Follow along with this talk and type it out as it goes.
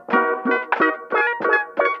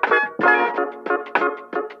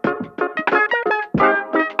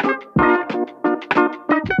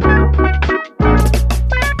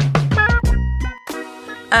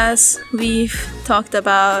as we've talked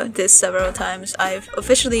about this several times, I've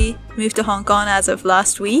officially moved to Hong Kong as of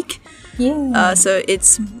last week. Yeah. So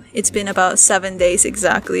it's been about 7 days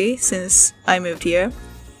exactly since I moved here.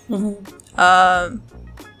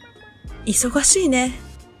 忙しいね。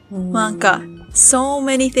なんか so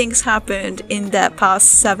many things happened in that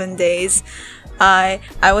past 7 days. I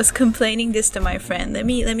was complaining this to my friend. Let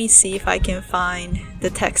me see if I can find the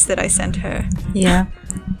text that I sent her. Yeah.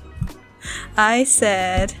 I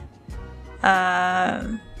said,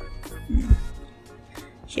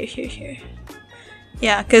 here.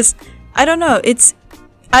 Yeah, because I don't know.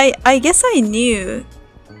 I guess I knew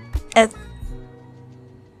at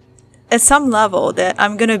some level that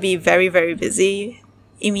I'm gonna be very, very busy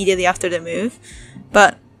immediately after the move,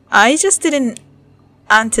 but I just didn't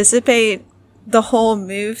anticipate the whole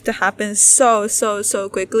move to happen so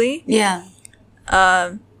quickly. Yeah.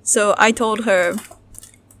 So I told her,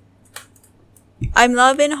 I'm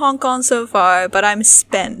loving Hong Kong so far, but I'm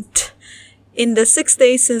spent. In the 6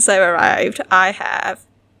 days since I arrived, I have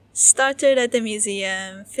started at the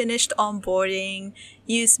museum, finished onboarding,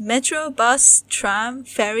 used metro, bus, tram,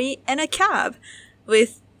 ferry, and a cab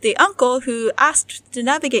with the uncle who asked to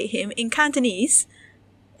navigate him in Cantonese,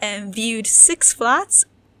 and viewed 6 flats,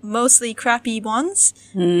 mostly crappy ones,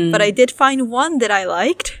 but I did find one that I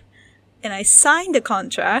liked, and I signed the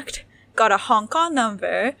contract, got a Hong Kong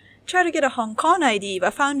number, tried to get a Hong Kong ID,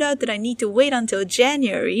 but found out that I need to wait until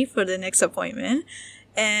January for the next appointment.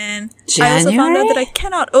 And I also found out that I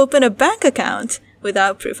cannot open a bank account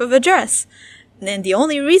without proof of address. And the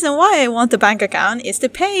only reason why I want the bank account is to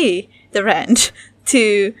pay the rent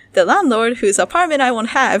to the landlord whose apartment I won't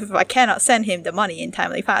have if I cannot send him the money in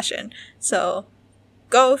timely fashion. So,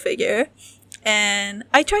 go figure. And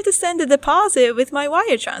I tried to send a deposit with my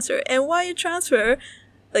wire transfer. And wire transfer,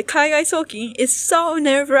 like 海外送金, is so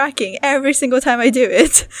nerve-wracking every single time I do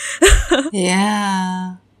it.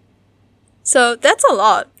 Yeah. So that's a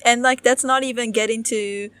lot. And like, that's not even getting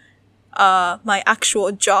to my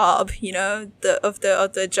actual job, you know,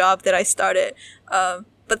 the job that I started.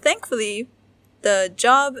 But thankfully, the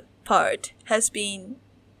job part has been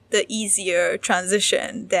the easier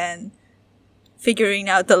transition than figuring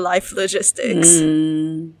out the life logistics.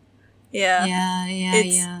 Yeah.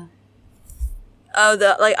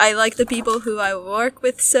 I like the people who I work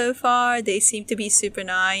with so far. They seem to be super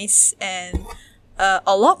nice and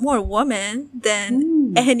a lot more women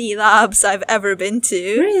than any labs I've ever been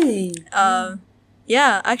to. Really?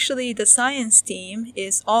 Yeah, actually the science team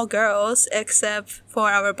is all girls except for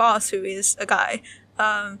our boss who is a guy.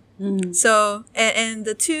 So, and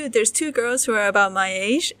there's 2 girls who are about my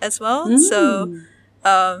age as well. So,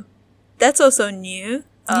 that's also new.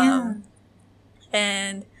 And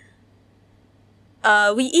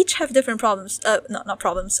we each have different problems, not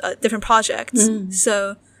problems, different projects.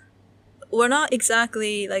 So we're not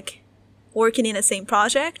exactly like working in the same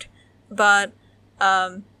project, but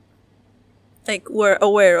like we're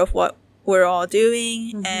aware of what we're all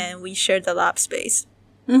doing and we share the lab space.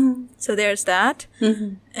 So there's that.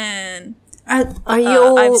 And are you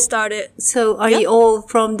all, I've started. So are you all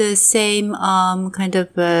from the same kind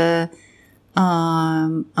of 分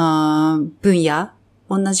野?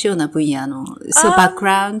 同じような分野の So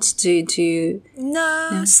background to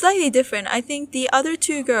No, slightly different. I think the other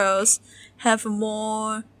 2 girls have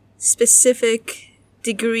more specific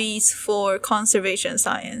degrees for conservation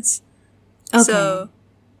science. Okay. So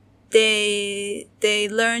they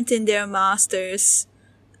learned in their masters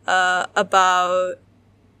about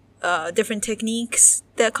different techniques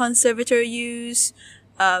that conservators use,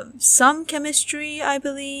 some chemistry, I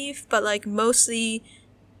believe, but like mostly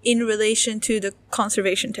in relation to the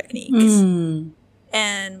conservation techniques.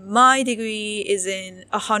 And my degree is in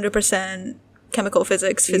 100% chemical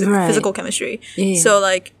physics, physical chemistry. So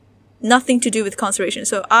like nothing to do with conservation.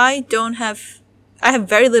 So I have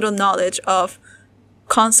very little knowledge of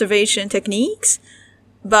conservation techniques,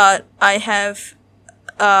 but I have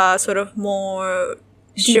sort of more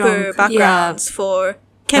deeper backgrounds for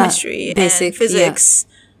chemistry and physics.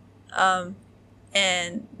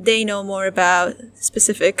 And they know more about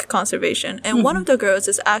specific conservation. And one of the girls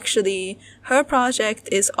is actually, her project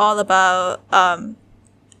is all about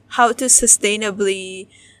how to sustainably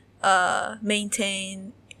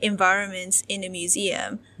maintain environments in a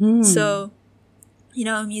museum. So, you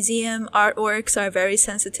know, museum artworks are very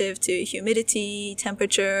sensitive to humidity,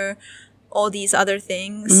 temperature, all these other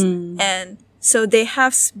things. And so they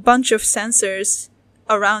have a bunch of sensors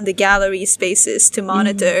around the gallery spaces to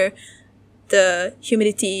monitor the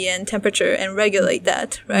humidity and temperature and regulate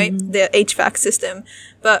that, right? The HVAC system.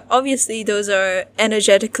 But obviously those are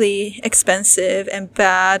energetically expensive and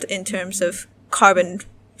bad in terms of carbon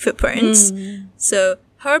footprints. So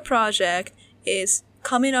her project is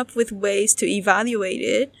coming up with ways to evaluate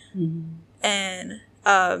it and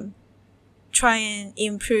try and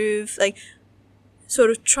improve, like sort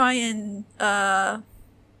of try and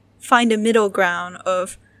find a middle ground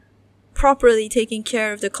of properly taking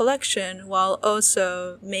care of the collection while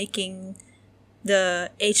also making the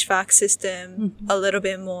HVAC system a little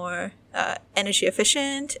bit more energy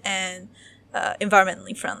efficient and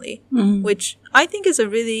environmentally friendly, which I think is a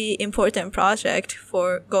really important project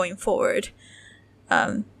for going forward.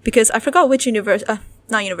 Because I forgot which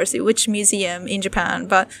which museum in Japan,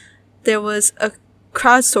 but there was a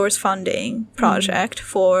crowdsourced funding project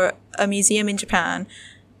for a museum in Japan.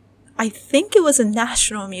 I think it was a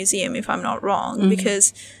national museum, if I'm not wrong,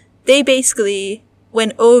 because they basically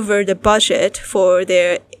went over the budget for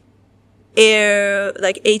their air,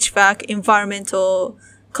 like HVAC, environmental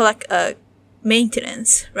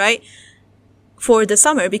maintenance, right? For the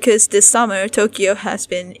summer, because this summer Tokyo has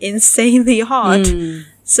been insanely hot.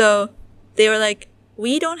 So they were like,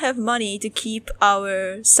 we don't have money to keep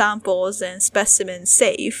our samples and specimens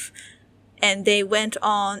safe. And they went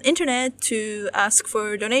on internet to ask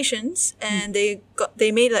for donations, and they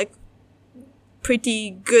made like pretty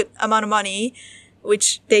good amount of money,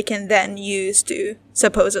 which they can then use to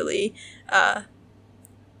supposedly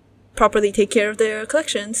properly take care of their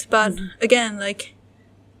collections. But again, like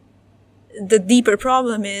the deeper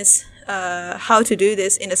problem is how to do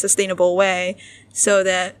this in a sustainable way so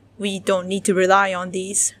that we don't need to rely on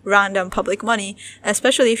these random public money,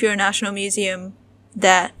 especially if you're a national museum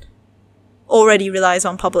that already relies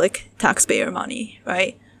on public taxpayer money,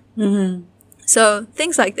 right? So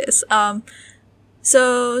things like this.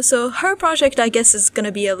 So her project, I guess, is going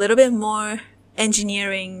to be a little bit more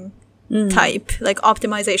engineering type, like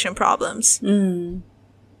optimization problems.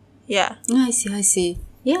 Yeah. I see.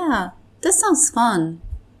 Yeah, that sounds fun.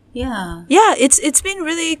 Yeah, it's been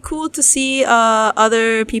really cool to see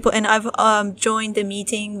other people, and I've joined the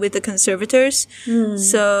meeting with the conservators.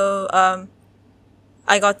 So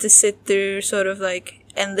I got to sit through sort of like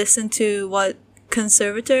and listen to what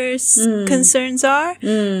conservators' concerns are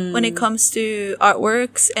when it comes to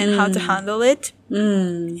artworks and how to handle it.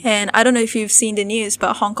 And I don't know if you've seen the news,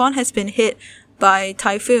 but Hong Kong has been hit by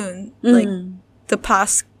typhoon like the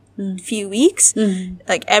past few weeks.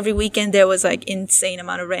 Like every weekend there was like insane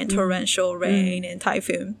amount of torrential rain and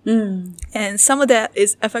typhoon. And some of that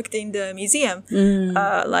is affecting the museum.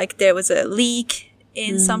 Like there was a leak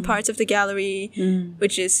in some parts of the gallery,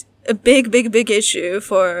 which is a big issue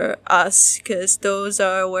for us because those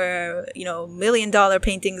are where, you know, $1 million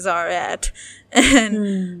paintings are at.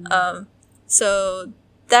 And so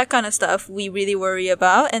that kind of stuff we really worry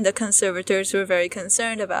about, and the conservators were very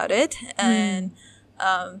concerned about it. And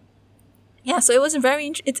so it was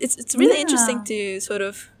it's really interesting to sort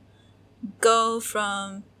of go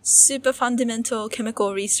from super fundamental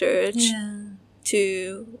chemical research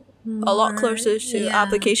to a lot closer to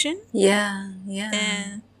application.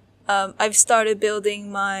 And I've started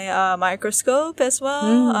building my microscope as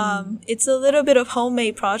well. It's a little bit of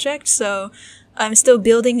homemade project, so I'm still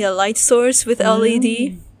building a light source with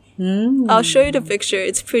LED. I'll show you the picture.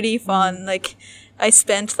 It's pretty fun. Like I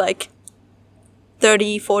spent like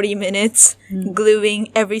 30-40 minutes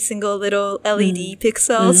gluing every single little LED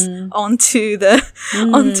pixels onto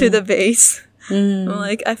the base. I'm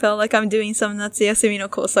like, I felt like I'm doing some Natsuyasumi no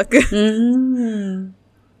Kosaku.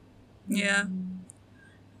 Yeah.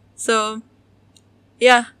 So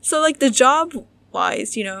like the job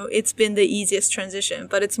wise, you know, it's been the easiest transition,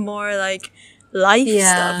 but it's more like life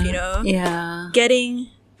stuff, you know?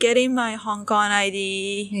 Getting my Hong Kong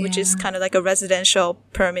ID, which is kind of like a residential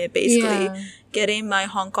permit basically. Getting my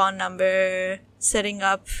Hong Kong number, setting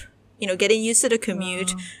up, you know, getting used to the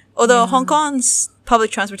commute. Although Hong Kong's public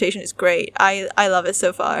transportation is great. I love it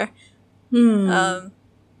so far. Does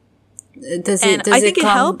it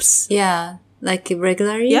helps. Yeah. Like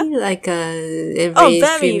regularly? Yeah. Like every very,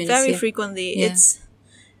 3 minutes? very frequently. Yeah.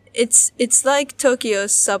 It's like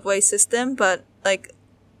Tokyo's subway system, but like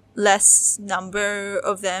less number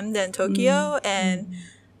of them than Tokyo. And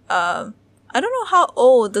I don't know how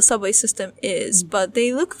old the subway system is, but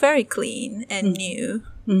they look very clean and new.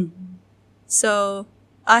 So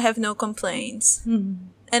I have no complaints.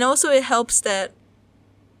 And also it helps that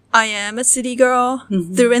I am a city girl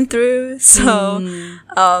through and through. So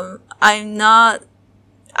I'm not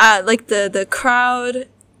like the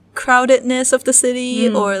crowdedness of the city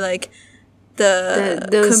or like the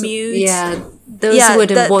commute.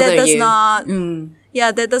 Wouldn't bother that does you. not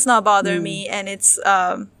that does not bother me. And it's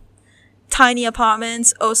tiny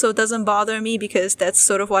apartments also doesn't bother me because that's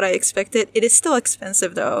sort of what I expected. It is still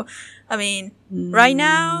expensive though. I mean, right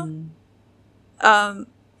now,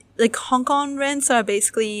 like Hong Kong rents are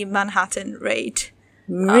basically Manhattan rate.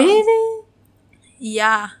 Really?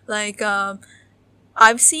 Yeah, like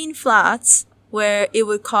I've seen flats where it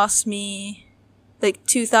would cost me like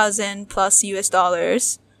 2,000 plus US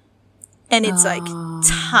dollars. And it's like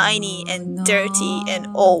tiny and dirty and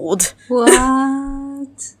old.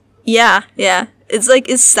 What? Yeah.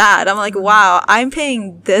 It's sad. I'm like, wow, I'm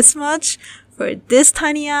paying this much for this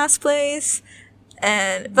tiny ass place.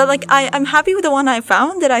 But like, I'm happy with the one I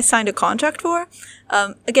found that I signed a contract for.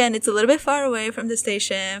 Again, it's a little bit far away from the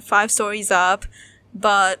station, 5 stories up,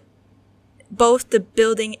 but both the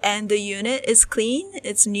building and the unit is clean.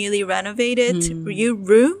 It's newly renovated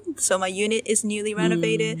room. So my unit is newly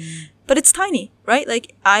renovated. But it's tiny, right?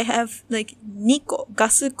 Like, I have, like, 2個、ガ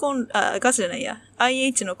スじゃないや。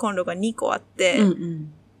IH のコンロが2個あって、and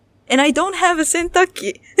I don't have a 洗濯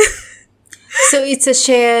機。So it's a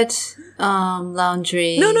shared,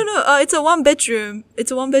 laundry? No. It's a one bedroom.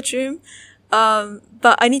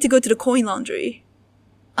 But I need to go to the coin laundry.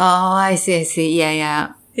 Oh, I see.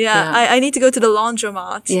 Yeah. I need to go to the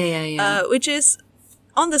laundromat. Yeah. Which is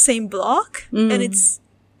on the same block. And it's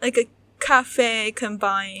like a cafe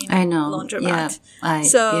combined laundromat.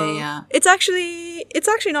 Yeah. It's actually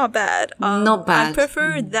not bad. Not bad. I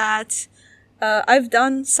prefer that. I've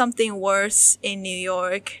done something worse in New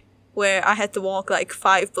York where I had to walk like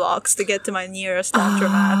 5 blocks to get to my nearest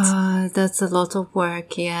laundromat. That's a lot of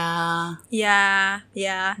work. Yeah.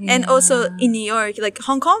 And also in New York, like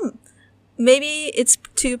Hong Kong, maybe it's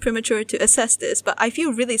too premature to assess this, but I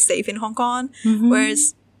feel really safe in Hong Kong.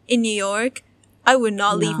 Whereas in New York, I would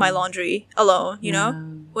not leave my laundry alone, you know?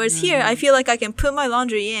 Whereas here, I feel like I can put my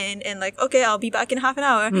laundry in and like, okay, I'll be back in half an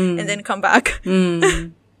hour and then come back.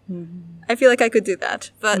 I feel like I could do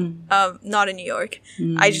that, but not in New York.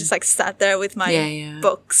 I just like sat there with my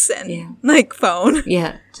books and like phone.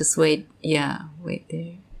 Yeah, just wait. Yeah, wait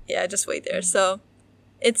there. Yeah, just wait there. So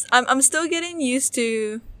I'm still getting used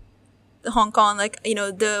to Hong Kong. Like, you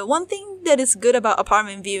know, the one thing that is good about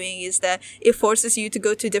apartment viewing is that it forces you to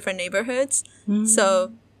go to different neighborhoods.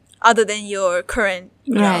 So other than your current,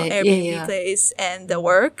 you know, Airbnb place and the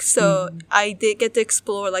work. So I did get to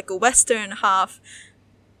explore like a western half,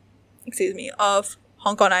 of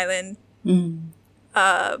Hong Kong Island.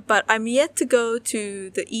 But I'm yet to go to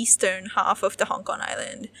the eastern half of the Hong Kong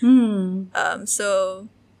Island.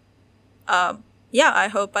 I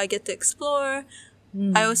hope I get to explore.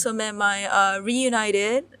 I also met my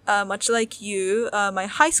reunited, much like you, my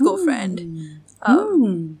high school friend,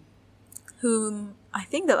 whom I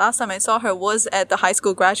think the last time I saw her was at the high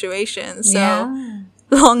school graduation. So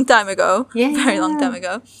long time ago, very long time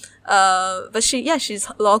ago. But she's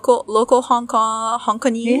local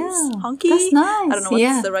Hongkongese, honky. That's nice. I don't know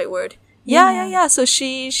what's the right word. Yeah. So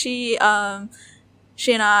she and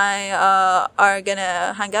I are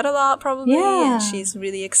gonna hang out a lot probably, and she's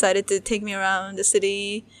really excited to take me around the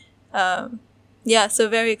city. So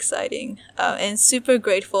very exciting, and super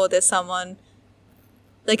grateful that someone,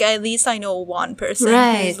 like, at least I know one person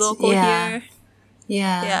who's local here.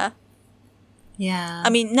 Yeah. I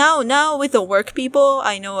mean, now with the work people,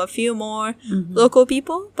 I know a few more local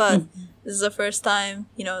people, but this is the first time,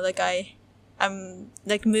 you know, like I'm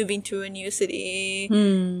like moving to a new city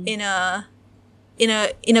in a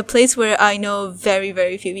place where I know very,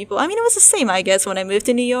 very few people. I mean, it was the same, I guess, when I moved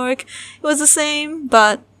to New York. It was the same,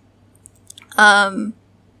 but I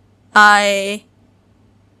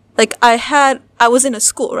was in a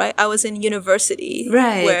school, right? I was in university,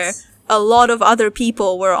 where a lot of other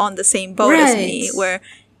people were on the same boat as me,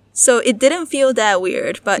 so it didn't feel that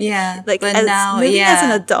weird, but moving as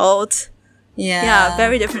an adult,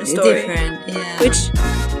 very different story. Which,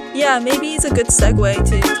 maybe it's a good segue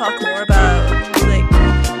to talk more about, like,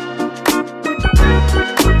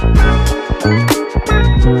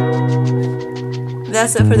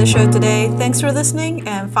 that's it for the show today. Thanks for listening,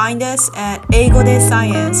 and find us at Eigode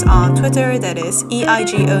Science on Twitter. That is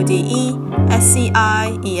EIGODE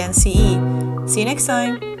SCIENCE. See you next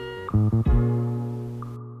time.